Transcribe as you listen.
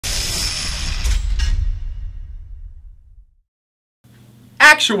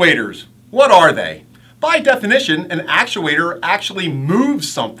Actuators. What are they? By definition, an actuator actually moves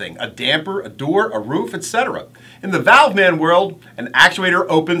something, a damper, a door, a roof, etc. In the Valveman world, an actuator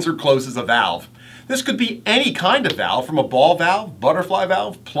opens or closes a valve. This could be any kind of valve, from a ball valve, butterfly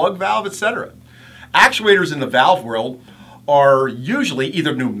valve, plug valve, etc. Actuators in the valve world are usually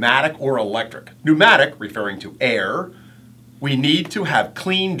either pneumatic or electric. Pneumatic, referring to air. We need to have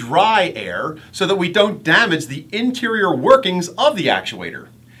clean, dry air so that we don't damage the interior workings of the actuator.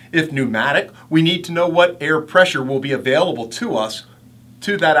 If pneumatic, we need to know what air pressure will be available to us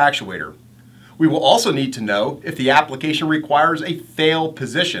to that actuator. We will also need to know if the application requires a fail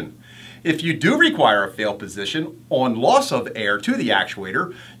position. If you do require a fail position on loss of air to the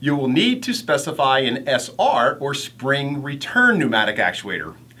actuator, you will need to specify an SR, or spring return pneumatic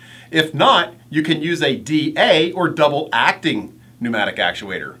actuator. If not, you can use a DA, or double acting pneumatic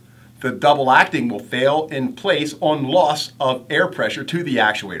actuator. The double acting will fail in place on loss of air pressure to the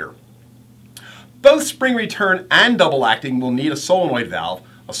actuator. Both spring return and double acting will need a solenoid valve,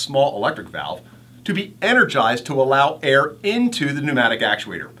 a small electric valve, to be energized to allow air into the pneumatic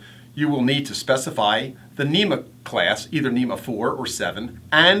actuator. You will need to specify the NEMA class, either NEMA 4 or 7,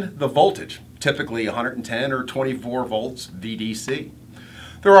 and the voltage, typically 110 or 24 volts VDC.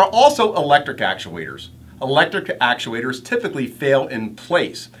 There are also electric actuators. Electric actuators typically fail in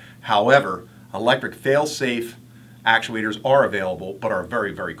place. However, electric fail-safe actuators are available but are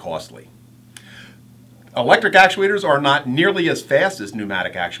very, very costly. Electric actuators are not nearly as fast as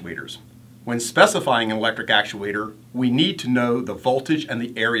pneumatic actuators. When specifying an electric actuator, we need to know the voltage and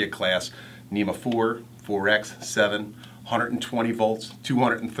the area class, NEMA 4, 4X, 7, 120 volts,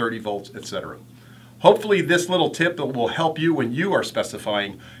 230 volts, etc. Hopefully this little tip will help you when you are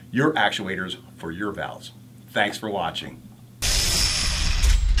specifying your actuators for your valves. Thanks for watching.